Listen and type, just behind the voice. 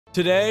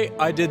Today,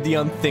 I did the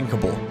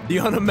unthinkable, the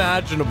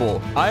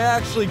unimaginable. I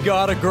actually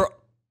got a girl.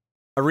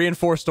 I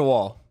reinforced a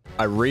wall.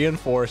 I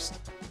reinforced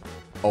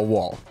a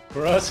wall.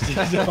 Rusty,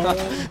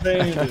 don't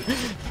Bandit.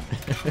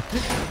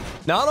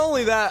 Not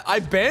only that, I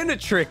bandit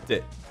tricked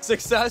it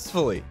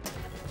successfully.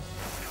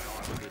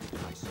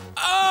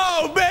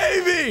 Oh,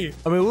 baby!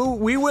 I mean,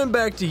 we went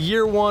back to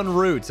year one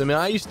roots. I mean,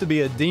 I used to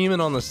be a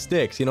demon on the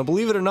sticks. You know,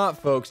 believe it or not,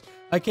 folks,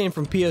 I came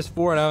from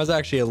PS4 and I was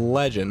actually a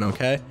legend,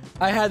 okay?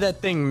 I had that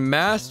thing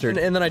mastered,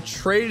 and then I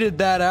traded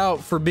that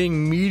out for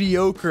being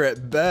mediocre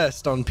at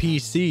best on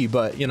PC,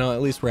 but, you know,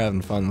 at least we're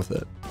having fun with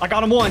it. I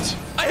got him once.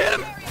 I hit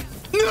him!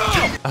 No!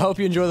 I hope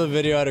you enjoy the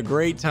video. I had a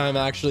great time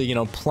actually, you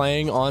know,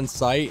 playing on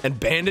site and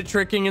bandit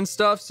tricking and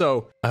stuff,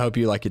 so I hope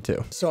you like it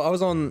too. So I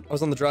was on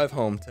the drive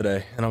home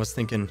today, and I was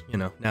thinking, you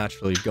know,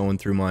 naturally going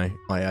through my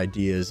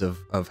ideas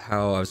of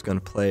how I was going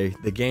to play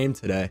the game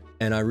today,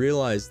 and I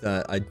realized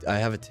that I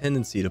have a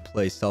tendency to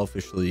play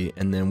selfishly,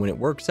 and then when it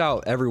works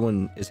out,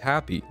 everyone is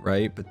happy,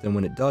 right? But then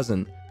when it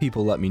doesn't,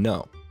 people let me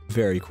know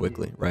very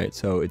quickly, right?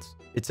 So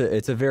it's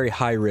a very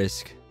high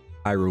risk,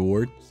 high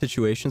reward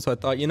situation. So I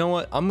thought, you know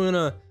what, I'm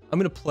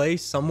gonna play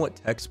somewhat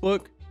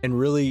textbook and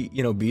really,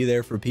 you know, be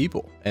there for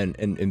people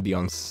and be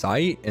on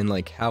site and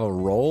like have a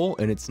role,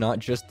 and it's not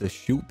just to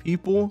shoot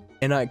people.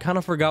 And I kind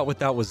of forgot what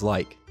that was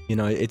like. You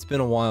know, it's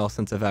been a while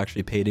since I've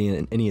actually paid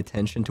any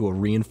attention to a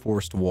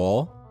reinforced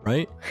wall,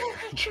 right?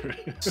 True.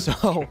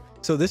 So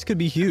this could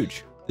be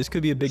huge. This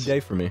could be a big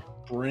day for me.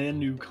 Brand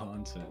new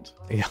content.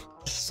 Yeah,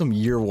 this is some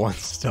year one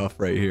stuff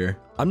right here.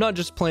 I'm not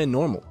just playing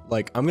normal.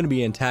 Like, I'm gonna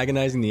be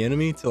antagonizing the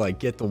enemy to like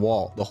get the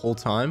wall the whole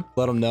time.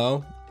 Let them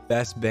know.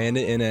 Best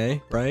bandit in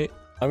A, right?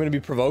 I'm gonna be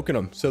provoking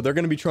them, so they're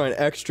gonna be trying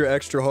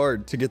extra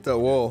hard to get that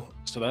wall.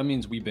 So that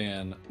means we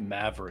ban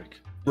Maverick,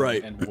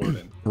 right, and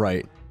Warden.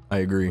 Right, I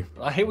agree.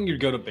 I hate when you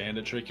go to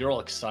bandit trick, you're all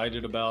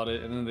excited about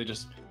it, and then they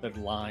just that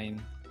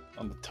line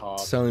on the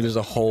top. Suddenly there's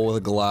a hole with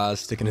a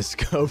glass sticking a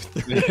scope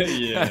through it.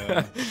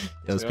 Yeah.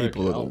 Those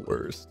people are the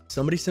worst.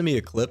 Somebody sent me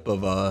a clip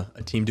of a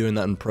team doing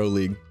that in Pro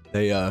League.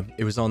 They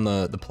it was on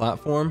the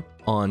platform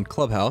on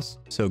Clubhouse,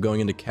 so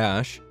going into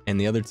cash, and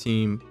the other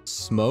team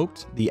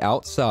smoked the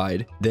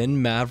outside,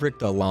 then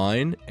mavericked a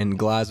line, and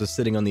Glaz was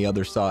sitting on the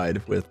other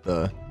side with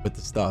the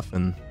stuff,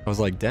 and I was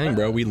like, dang,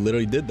 bro, we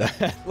literally did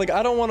that. Like,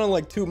 I don't want to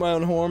like toot my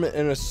own horn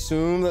and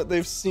assume that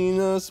they've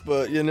seen us,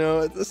 but you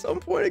know, at some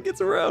point it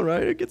gets around,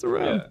 right? It gets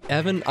around. Yeah.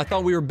 Evan, I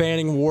thought we were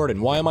banning Warden.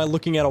 Why am I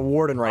looking at a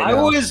Warden right now?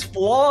 I was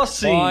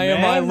flossing, Why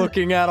am I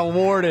looking at a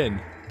Warden?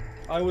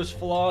 I was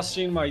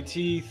flossing my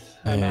teeth.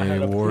 Hey,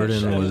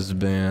 Warden was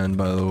banned,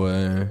 by the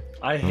way.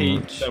 I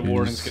hate that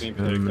Warden's getting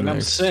picked, and I'm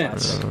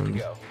sent.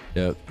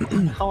 Yep.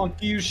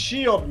 Confused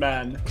shield,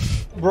 man.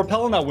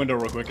 Rappel in that window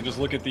real quick and just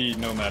look at the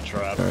nomad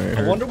trap. Right,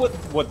 I wonder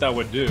what that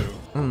would do.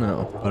 I don't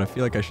know, but I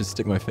feel like I should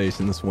stick my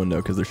face in this window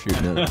because they're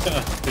shooting it. I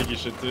think you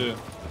should too.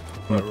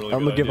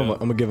 I'm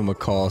gonna give him a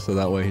call so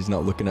that way he's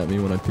not looking at me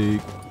when I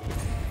peek.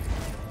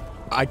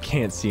 I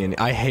can't see any.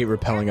 I hate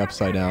rappelling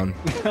upside down.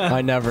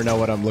 I never know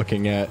what I'm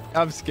looking at.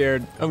 I'm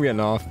scared. I'm getting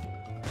off.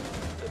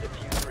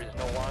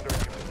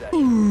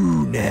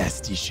 Ooh,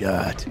 nasty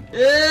shot.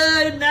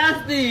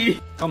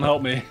 Nasty. Come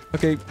help me.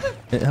 Okay,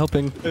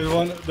 helping. There's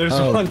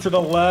one to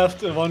the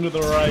left and one to the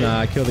right.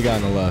 Nah, I killed the guy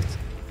on the left.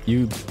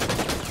 Yeah,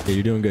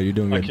 you're doing good. You're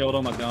doing good. I killed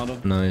him. I downed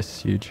him.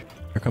 Nice, huge.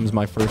 Here comes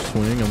my first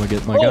swing. I'm gonna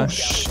get my guy.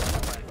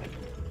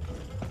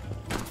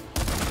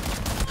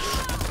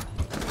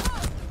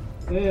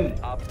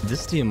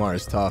 This DMR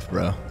is tough,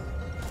 bro.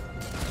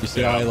 You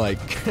see how I like,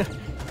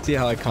 see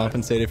how I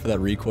compensated for that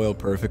recoil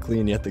perfectly,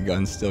 and yet the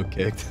gun still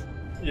kicked.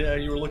 Yeah,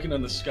 you were looking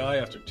in the sky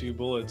after 2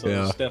 bullets.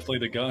 Yeah. It's definitely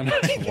the gun.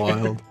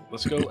 Wild.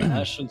 Let's go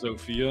Ash and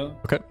Zofia.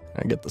 Okay.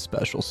 I get the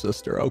special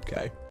sister.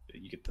 Okay.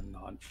 You get the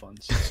non-fun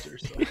sister.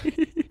 So.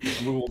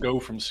 We will go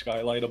from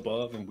skylight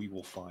above and we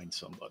will find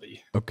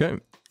somebody. Okay.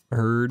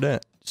 Heard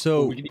that.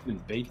 So we can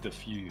even bait the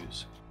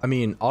fuse. I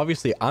mean,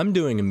 obviously I'm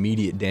doing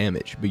immediate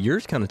damage, but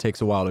yours kind of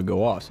takes a while to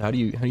go off. So how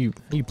you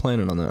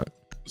planning on that?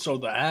 So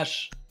the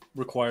Ash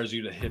requires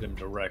you to hit him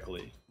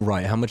directly.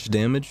 Right. How much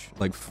damage?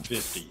 Like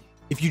 50.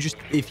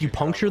 If you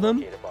puncture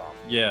them?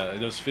 Yeah, it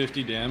does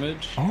 50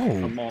 damage.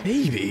 Oh,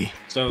 baby.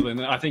 So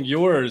then I think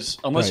yours,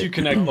 unless you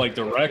connect like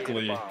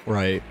directly.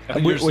 Right.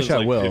 Which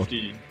I will.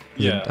 50.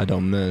 Yeah. I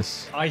don't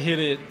miss. I hit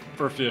it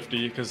for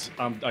 50 because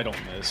I don't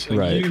miss. And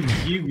right.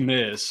 You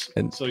miss.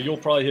 And so you'll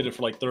probably hit it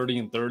for like 30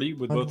 and 30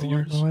 with both of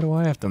yours. Why do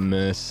I have to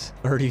miss?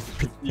 30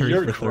 for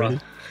 30?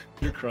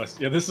 You're crushed.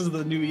 Yeah, this is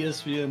the new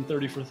ESPN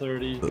 30 for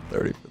 30. The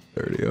 30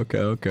 for 30.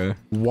 Okay.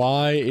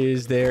 Why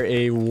is there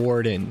a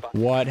Warden?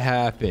 What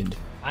happened?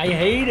 I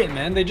hate it,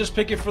 man. They just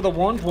pick it for the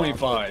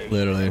 1.5.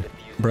 Literally.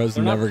 Bro's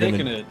never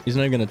gonna. He's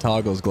not gonna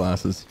toggle his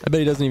glasses. I bet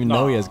he doesn't even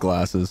know he has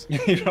glasses.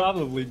 He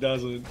probably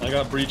doesn't. I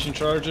got breaching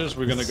charges.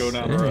 We're gonna go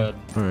down the red.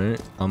 All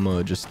right.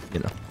 I'm just, you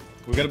know.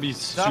 We gotta be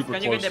super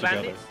close together.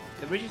 Bandits?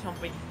 The breach is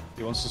something.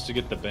 He wants us to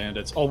get the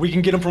bandits. Oh, we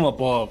can get him from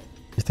above.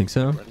 You think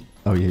so?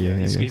 Oh yeah.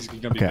 He's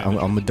okay, I'm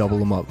gonna double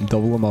him up.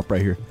 Double him up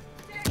right here.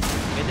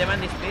 Get the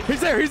bandits, please.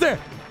 He's there.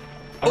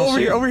 Over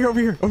here.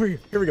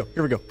 Here we go.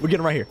 We're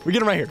getting right here.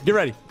 Get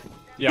ready.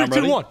 Yeah, 3, I'm 2,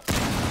 ready. 1.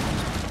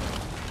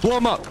 Blow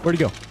him up. Where'd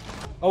he go?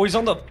 Oh, he's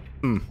on the...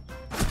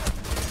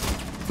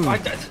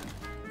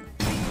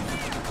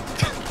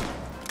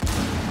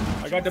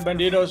 I got the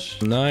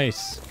banditos.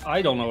 Nice.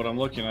 I don't know what I'm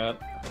looking at.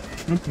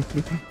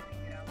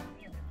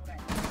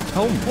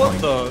 Oh, What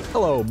the?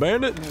 hello,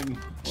 Bandit.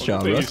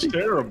 Shot, He's Rusty.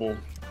 terrible.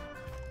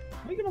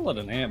 How are you gonna let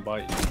an ant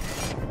bite you?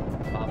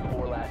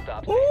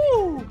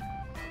 Ooh.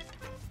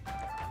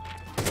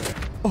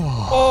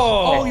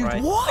 Oh!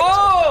 Right. What?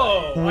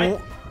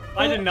 Oh!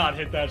 I did not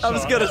hit that I shot.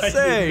 was gonna did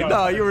say, not.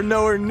 no, you were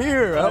nowhere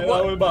near. I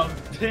was about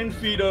 10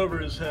 feet over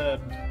his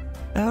head.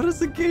 How does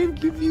the game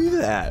give you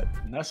that?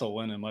 And that's a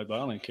win in my book. I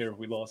don't even care if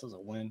we lost as a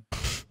win.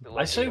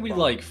 I say we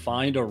like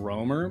find a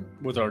roamer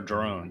with our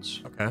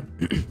drones. Okay.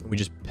 We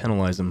just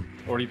penalize them.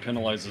 Or he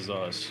penalizes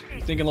us.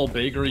 Thinking a little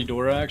bakery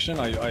door action.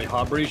 I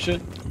hot breach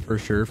it. For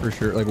sure.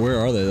 Like, where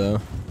are they,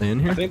 though? They in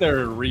here? I think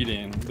they're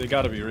reading. They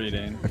gotta be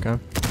reading. Okay.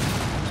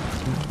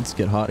 Let's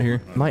get hot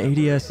here. My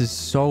ADS is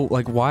so,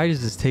 like, why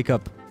does this take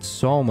up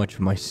so much of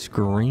my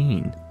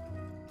screen?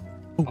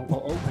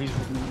 Oh, he's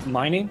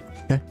mining?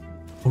 Okay.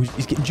 Oh,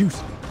 he's getting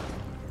juice.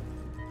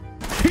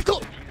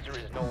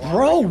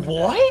 Bro,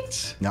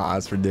 what? Nah,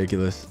 that's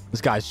ridiculous.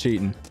 This guy's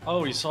cheating.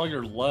 Oh, he saw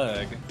your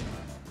leg.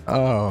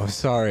 Oh,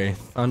 sorry.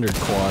 Under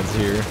quads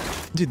here.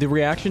 Dude, the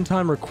reaction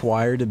time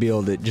required to be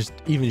able to just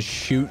even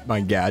shoot my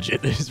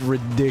gadget is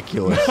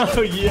ridiculous.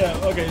 Oh, yeah.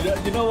 Okay,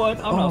 you know what?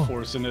 I'm Oh. not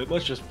forcing it.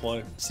 Let's just play.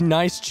 It's a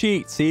nice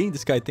cheat. See?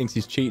 This guy thinks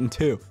he's cheating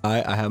too.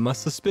 I have my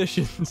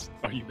suspicions.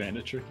 Are you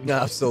bandit tricking?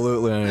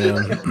 Absolutely, I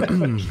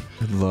am.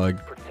 Good luck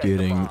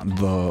getting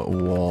the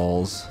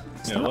walls.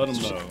 Yeah, let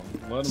him know.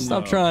 Let him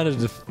Stop know. trying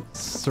to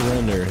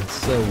surrender. It's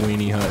so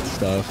weenie hut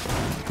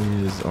stuff.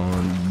 He is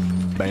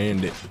on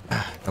Bandit.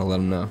 I'll let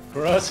him know.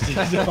 Rusty,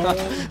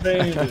 don't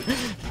bandit.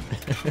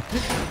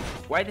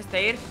 Why the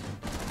stairs?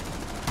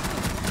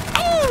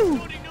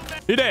 Oh!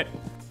 He did.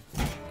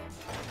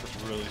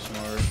 That's really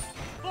smart.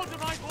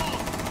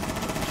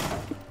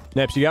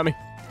 Neps, you got me?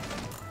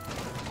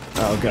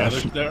 Oh, Yeah,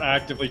 gosh. they're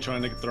actively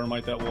trying to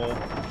thermite that wall.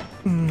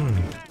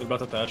 They're about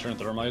to Thatcher and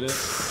thermite it.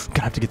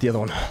 Gonna have to get the other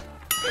one.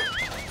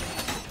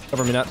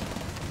 Cover me, Nat.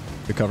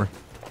 Good cover.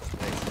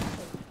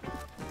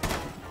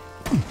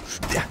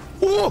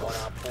 Whoa!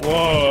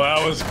 Whoa,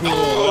 that was cool.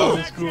 That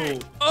was cool.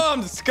 Oh,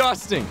 I'm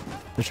disgusting.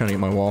 They're trying to get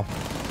my wall.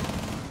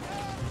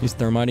 He's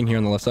thermiting here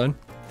on the left side.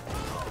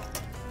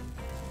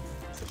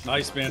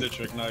 Nice bandit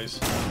trick, nice.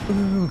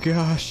 Oh,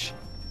 gosh.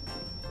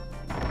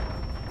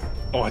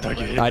 Oh, I thought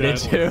you hit I that.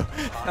 did too.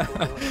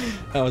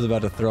 I was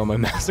about to throw my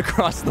mouse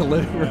across the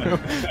living room.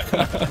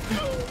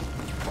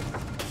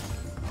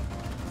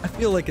 I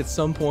feel like at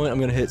some point I'm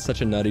gonna hit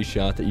such a nutty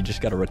shot that you just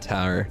gotta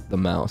retire the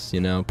mouse,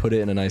 you know? Put it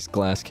in a nice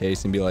glass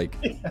case and be like,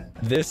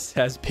 this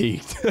has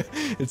peaked.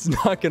 It's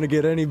not gonna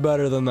get any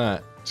better than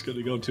that. It's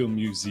gonna go to a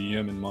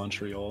museum in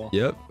Montreal.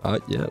 Yep,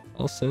 yep,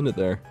 I'll send it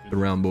there. Good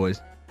round, boys.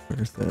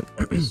 Where's that?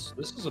 This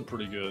is a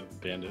pretty good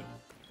bandit.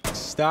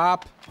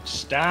 Stop.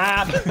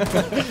 Stop!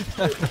 Stop it!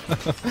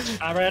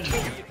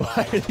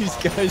 Why are these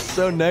guys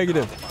so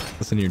negative?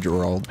 Listen here,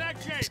 Gerald.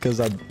 It's because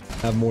I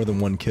have more than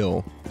one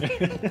kill.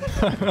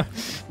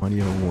 Why do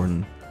you have a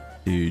warden?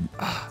 Dude,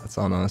 that's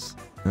on us.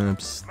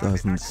 Neps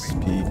doesn't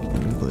speak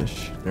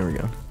English. There we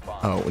go.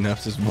 Oh,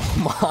 Neps is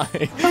my.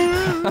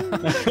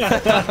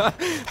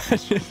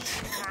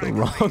 The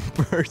wrong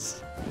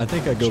person. I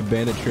think I go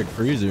bandit trick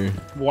freezer.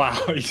 Wow,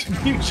 he's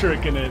been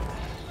tricking it.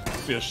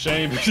 Be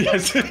ashamed.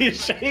 Yes, be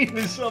ashamed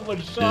if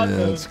someone shot Yeah,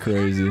 them. that's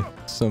crazy.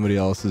 Somebody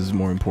else is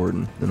more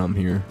important than I'm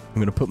here.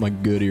 I'm gonna put my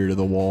good ear to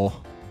the wall.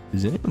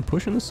 Is anyone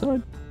pushing this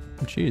side?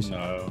 Oh, jeez.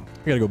 No.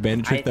 I gotta go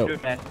bandit trick I that. do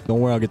that. Don't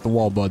worry, I'll get the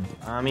wall, bud.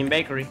 I'm in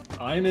bakery.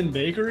 I'm in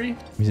bakery?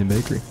 He's in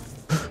bakery.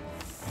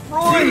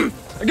 Roy!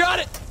 I got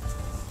it!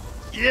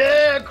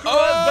 Yeah,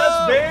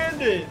 Oh! best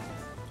bandit!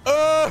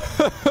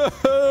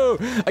 Oh!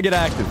 I get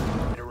active.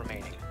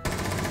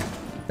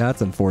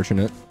 That's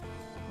unfortunate.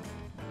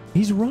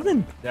 He's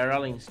running. They're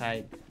all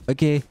inside.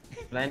 Okay.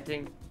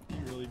 Planting. You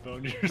really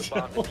boned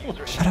yourself.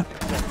 Shut up.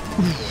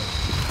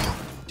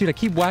 Dude, I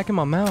keep whacking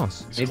my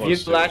mouse. He's If you close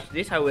to flash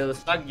this, I will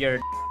suck your.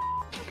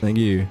 Thank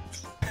you.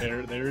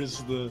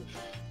 it.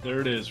 There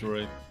it is,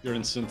 Roy. Your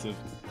incentive.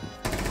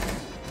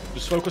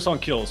 Just focus on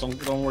kills.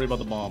 Don't worry about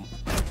the bomb.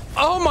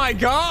 Oh my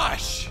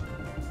gosh!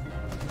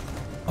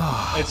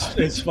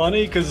 It's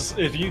funny because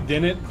if you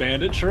didn't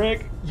bandit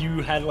trick,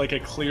 you had like a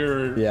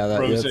clear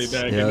rose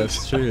bag. in that's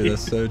this true. side.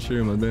 That's so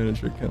true. My bandit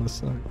trick kind of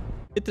sucked.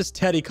 Get this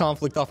Teddy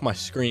conflict off my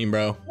screen,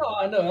 bro. No,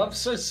 I know. I'm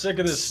so sick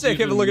of this. Sick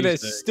of it. Look at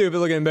this stupid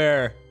looking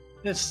bear.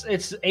 It's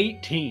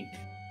 18th.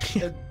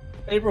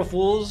 April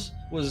Fool's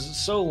was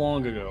so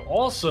long ago.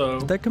 Also,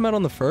 Did that come out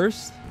on the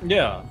 1st?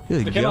 yeah,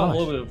 Good it came out a gosh.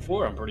 little bit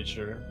before. I'm pretty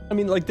sure. I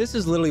mean, like, this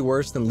is literally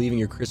worse than leaving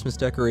your Christmas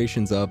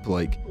decorations up,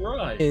 like,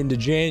 Right. into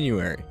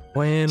January.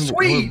 When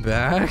Sweet. we're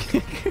back.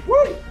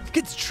 Woo!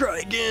 Get to try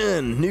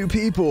again. New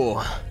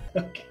people.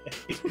 Okay.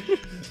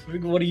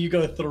 What do you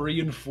go 3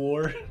 and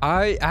 4?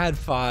 I had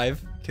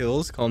 5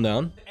 kills. Calm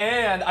down.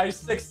 And I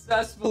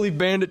successfully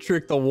bandit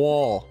tricked the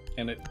wall.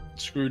 And it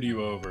screwed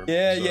you over.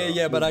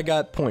 Yeah, but I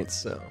got points,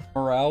 so.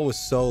 Morale was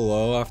so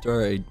low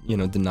after I,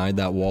 denied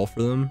that wall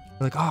for them.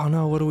 They're like, oh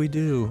no, what do we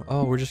do?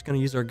 Oh, we're just gonna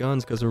use our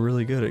guns because we're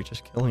really good at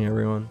just killing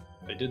everyone.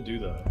 They did do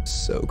that.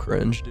 So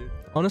cringe, dude.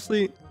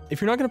 Honestly,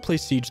 if you're not gonna play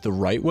Siege the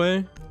right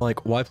way,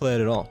 like, why play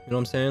it at all? You know what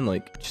I'm saying?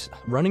 Like, just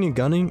running and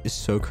gunning is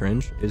so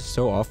cringe, is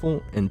so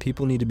awful, and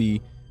people need to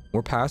be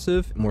more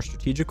passive, more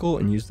strategical,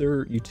 and use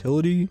their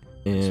utility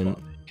and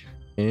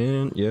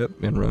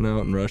run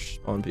out and rush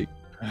on peak.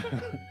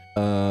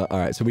 All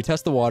right, so we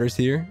test the waters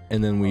here,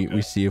 and then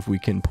we see if we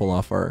can pull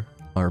off our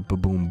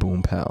ba-boom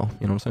boom pow.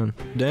 You know what I'm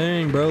saying?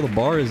 Dang, bro, the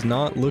bar is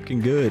not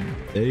looking good.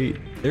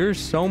 There's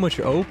so much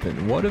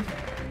open. What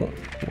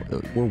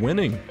if we're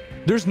winning?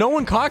 There's no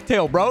one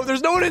cocktail, bro.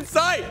 There's no one in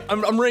sight.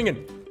 I'm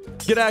ringing.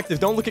 Get active.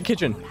 Don't look at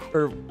kitchen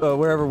or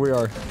wherever we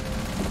are.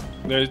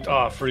 There's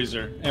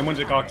freezer. And when's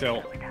the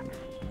cocktail?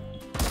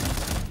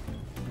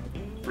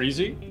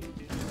 Freezy?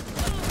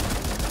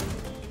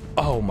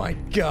 Oh my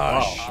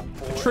gosh. Wow.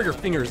 The trigger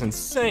finger is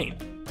insane.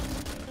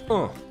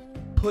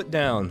 Put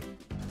down.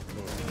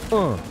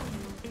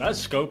 That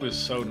scope is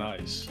so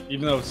nice,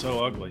 even though it's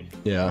so ugly.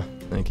 Yeah,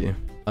 thank you.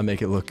 I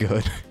make it look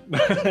good.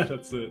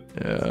 That's it.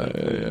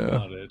 Yeah.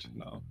 Not it,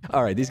 no.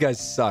 All right, these guys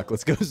suck.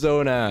 Let's go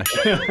Zoe and Ash.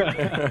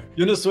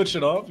 You gonna switch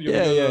it up?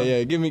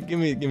 Yeah. Give me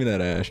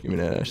that Ash. Give me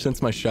that Ash.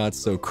 Since my shot's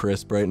so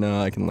crisp right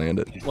now, I can land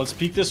it. Let's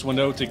peek this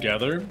window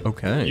together.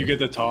 Okay. You get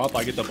the top,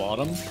 I get the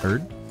bottom.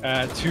 Heard.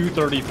 At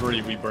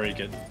 2:33, we break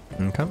it.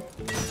 Okay.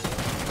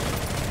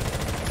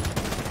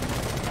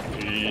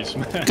 Jeez,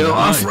 man. Go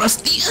off,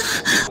 Rusty.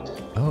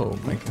 Oh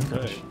my gosh.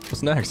 Okay.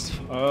 What's next?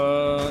 You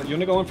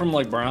wanna go in from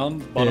like brown,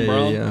 bottom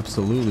brown? Yeah,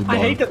 absolutely. I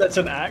hate that that's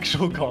an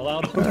actual call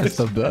out. That's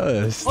the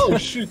best. Oh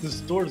shoot, this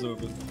door's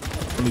open.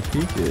 Let me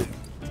peek it.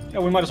 Yeah,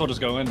 we might as well just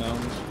go in now.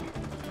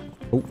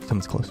 Oh,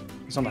 someone's close.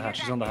 He's on the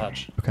hatch. He's on the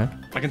hatch. Okay.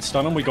 I can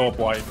stun him. We go up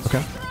white.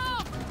 Okay.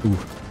 Ooh.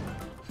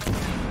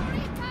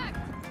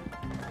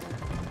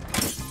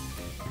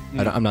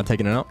 I'm not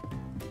taking it out.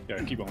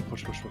 Yeah, keep going.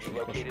 Push.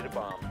 Located a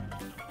bomb.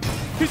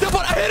 He's up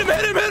on. I hit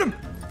him.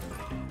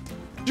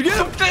 Did you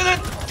get him?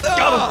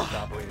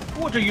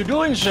 What are you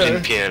doing, sir?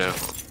 In piano.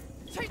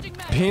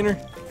 Painter.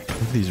 Look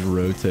at these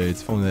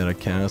rotates. If only they had a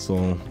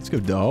castle. Let's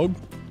go, dog.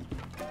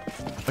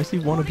 I see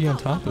want to be on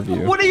top of you.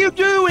 What are you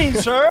doing,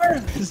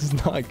 sir? This is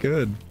not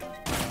good.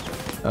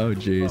 Oh,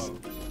 jeez.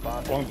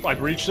 I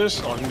breach this.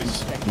 Oh,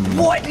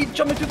 what? He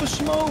jumped into the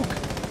smoke.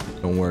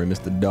 Don't worry,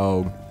 Mr.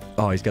 Dog.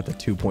 Oh, he's got the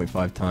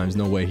 2.5 times.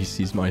 No way he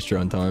sees Maestro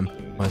on time.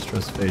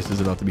 Maestro's face is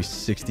about to be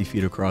 60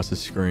 feet across the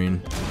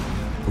screen.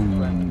 Ooh.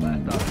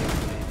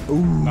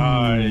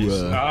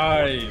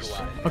 Nice.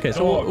 Okay,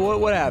 so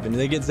what happened? Did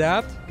they get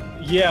zapped?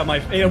 Yeah,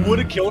 it would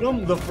have killed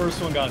him. The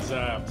first one got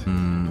zapped.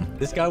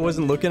 This guy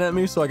wasn't looking at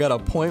me, so I got a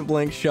point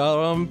blank shot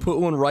on him, put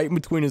one right in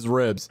between his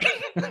ribs.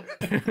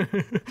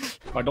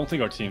 I don't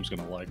think our team's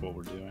gonna like what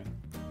we're doing.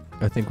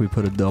 I think we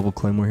put a double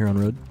claymore here on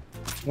red.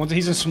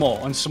 He's in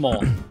small.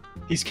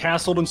 He's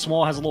castled in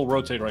small, has a little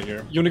rotate right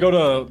here. You wanna go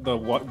to the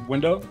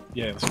window?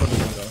 Yeah, let's go to the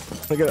window.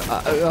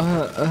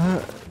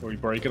 Where we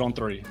break it on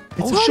 3.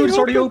 Oh shoot, it's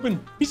already open.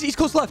 He's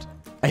close left.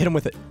 I hit him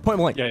with it. Point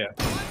blank. Yeah.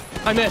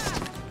 I missed.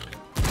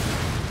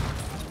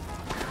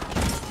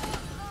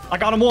 I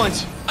got him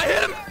once. I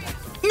hit him.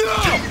 No!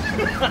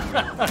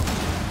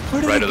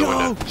 Where did Right it of the go?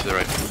 window. To the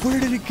right. Where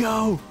did it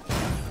go?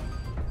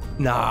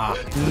 Nah.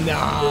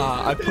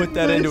 I put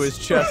that into his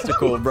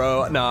chesticle,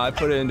 bro. Nah, I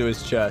put it into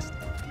his chest.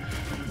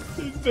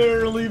 He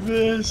barely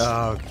missed.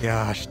 Oh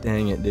gosh,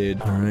 dang it,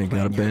 dude. All right,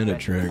 got a bandit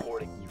trick.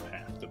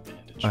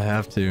 I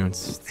have to.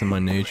 It's in my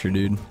nature,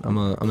 dude. I'm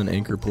an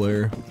anchor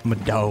player. I'm a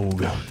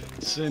dog.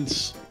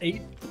 Since 8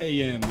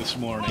 a.m. this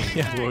morning,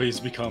 Roy's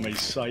become a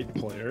sight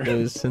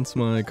player. Since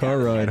my car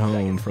ride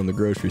home from the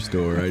grocery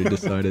store, I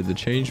decided to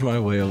change my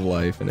way of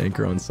life and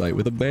anchor on site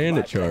with a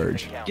bandit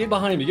charge. Get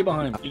behind me. You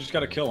just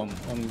gotta kill him.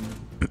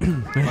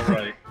 All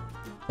right.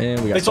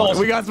 And we got spotted.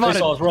 We got spotted.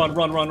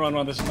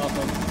 Run. This is not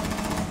fun.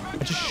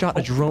 I just shot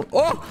a drone.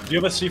 Oh! Do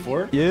you have a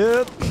C4?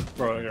 Yep.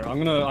 Bro, here.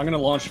 I'm gonna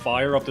launch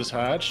fire up this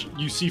hatch.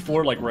 You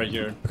C4 like right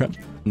here. Okay.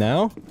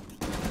 Now?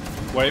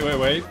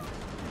 Wait.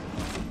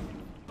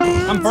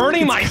 I'm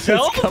burning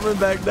myself. It's coming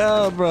back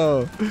down,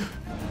 bro.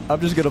 I'm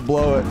just gonna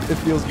blow it. It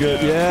feels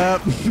good.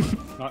 Yep.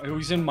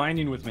 He's in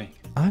mining with me.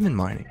 I'm in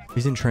mining.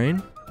 He's in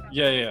train?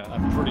 Yeah.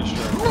 I'm pretty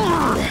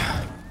sure.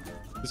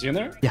 Is he in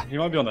there? Yeah. He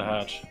might be on the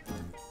hatch.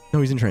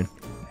 No, he's in train.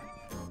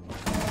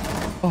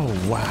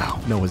 Oh, wow.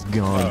 Noah's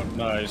gone. Oh,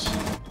 nice.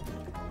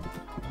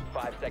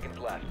 5 seconds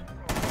left.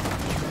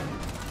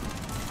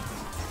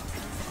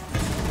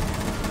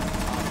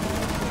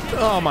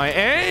 Oh, my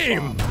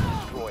aim!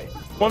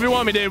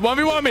 1v1 me, dude.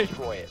 1v1 me.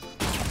 Destroy it.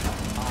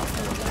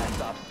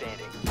 Stop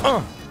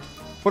standing.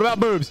 What about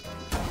boobs?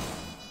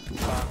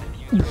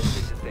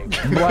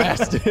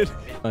 Blasted.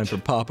 Time for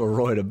Papa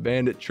Roy to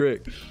bandit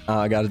trick.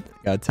 I gotta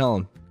tell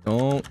him.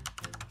 Don't.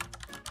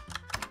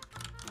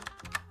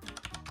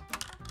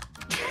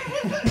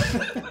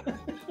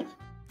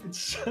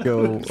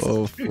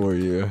 Go for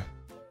you.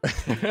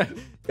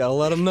 Gotta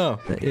let him know.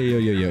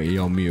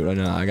 Yo, mute. I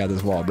know. I got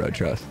this wall, bro.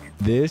 Trust.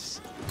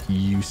 This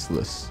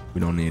useless.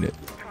 We don't need it.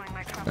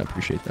 I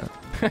appreciate that.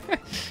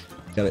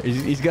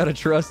 He's got to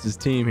trust his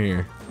team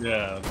here.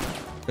 Yeah.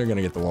 They're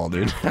gonna get the wall,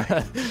 dude.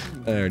 I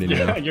already know.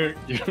 Yeah,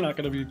 you're not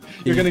gonna be.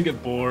 You're gonna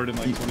get bored in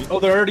like 20. Oh,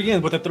 they're already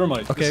in with the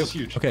thermite. Okay. This is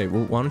huge. Okay.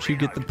 Well, why don't you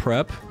get the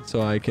prep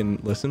so I can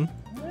listen?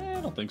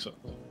 I don't think so.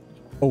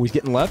 Oh, he's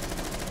getting left.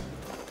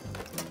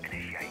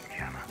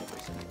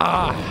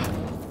 Ah!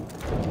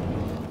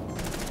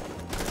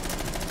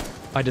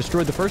 I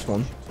destroyed the first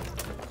one.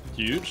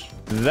 Huge.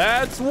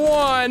 That's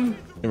one.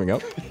 There we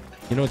go.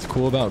 You know what's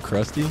cool about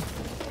Krusty?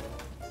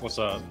 What's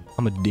that?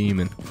 I'm a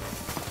demon.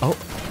 Oh.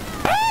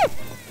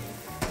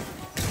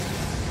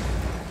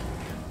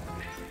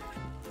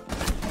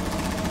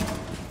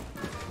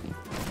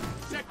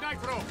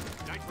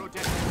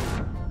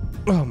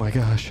 Oh my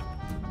gosh.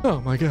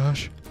 Oh my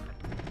gosh.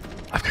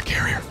 I've got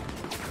carrier.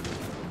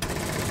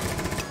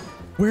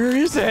 Where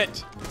is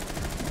it?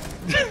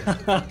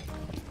 Oh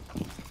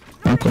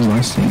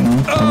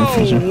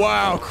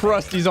wow,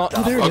 Krusty's on.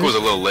 Oh, there it Fuck is. was a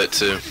little lit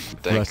too.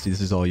 Krusty, this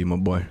is all you, my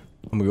boy.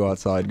 I'm gonna go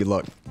outside. Good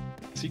luck.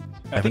 See,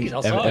 I think he's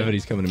outside.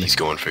 Everybody's coming to me. He's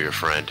going for your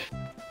friend.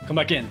 Come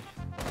back in.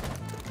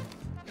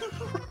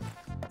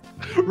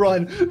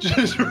 Run,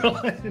 just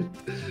run.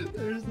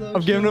 There's no.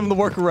 I'm giving him the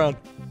workaround.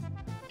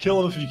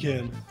 Kill him if you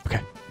can.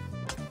 Okay.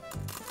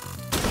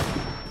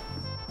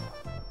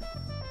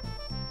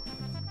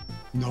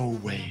 No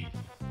way.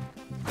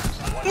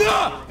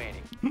 No!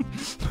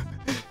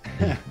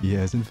 He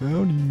hasn't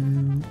found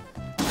you.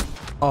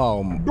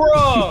 Oh, bro!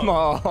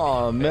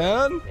 Oh,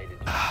 man.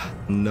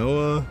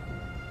 Noah.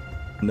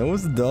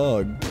 Noah's the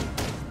dog.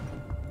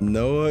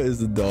 Noah is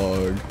the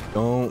dog.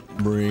 Don't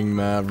bring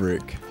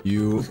Maverick.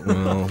 You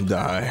will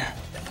die.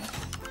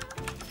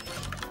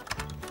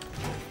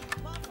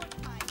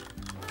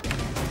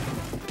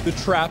 The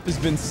trap has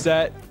been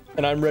set,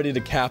 and I'm ready to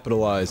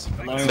capitalize.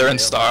 They're in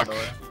stock.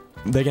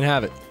 They can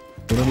have it.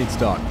 They don't need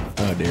stock.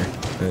 Oh, dear.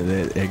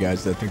 Hey,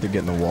 guys, I think they're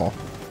getting the wall.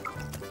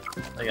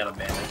 They got a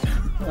bandit.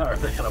 Or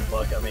they got a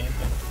buck, I mean.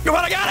 Come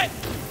on, I got it!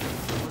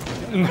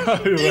 No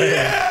way.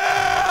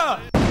 Yeah!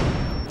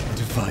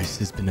 Device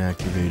has been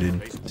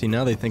activated. See,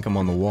 now they think I'm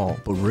on the wall,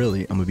 but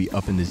really, I'm gonna be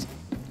up in this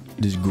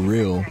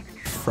grill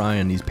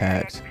frying these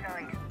packs.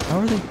 How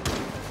are they?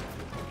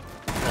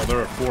 Oh, there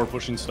are 4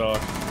 pushing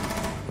stock.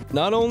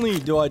 Not only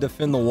do I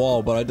defend the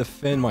wall, but I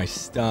defend my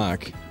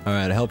stock. All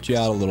right, I helped you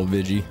out a little,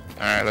 Vigi.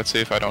 All right, let's see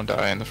if I don't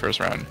die in the first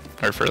round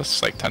or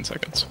first like 10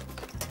 seconds.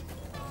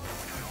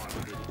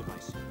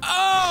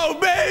 Oh,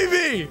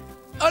 baby!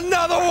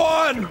 Another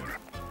one!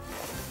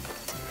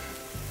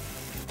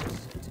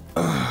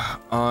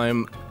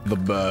 I'm the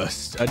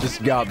best. I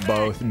just got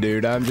both,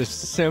 dude. I'm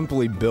just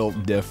simply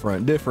built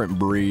different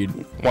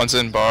breed. One's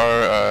in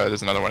bar,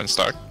 there's another one in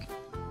stock.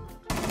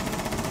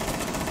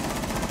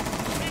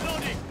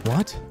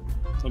 What?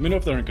 Let me know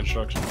if they're in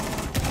construction.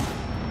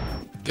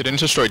 They didn't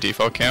destroy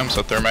default cam,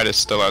 so thermite is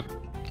still out.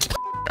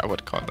 I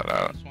would call that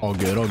out. All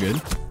good, all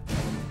good.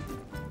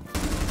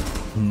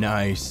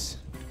 Nice.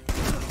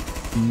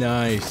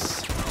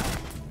 Nice.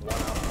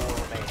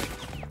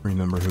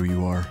 Remember who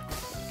you are.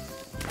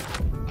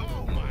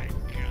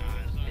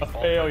 A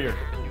failure.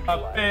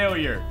 A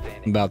failure.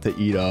 I'm about to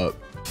eat up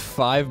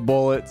 5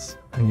 bullets.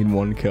 I need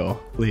 1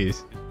 kill,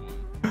 please.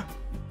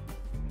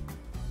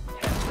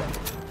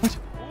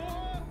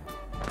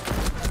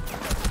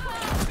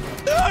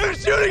 I'm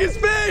shooting his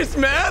face,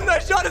 man! I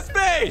shot his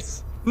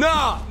face!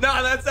 No,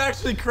 that's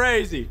actually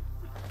crazy.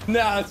 No,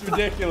 that's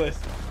ridiculous.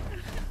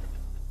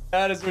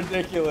 That is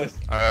ridiculous.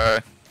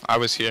 I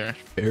was here.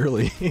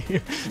 Barely.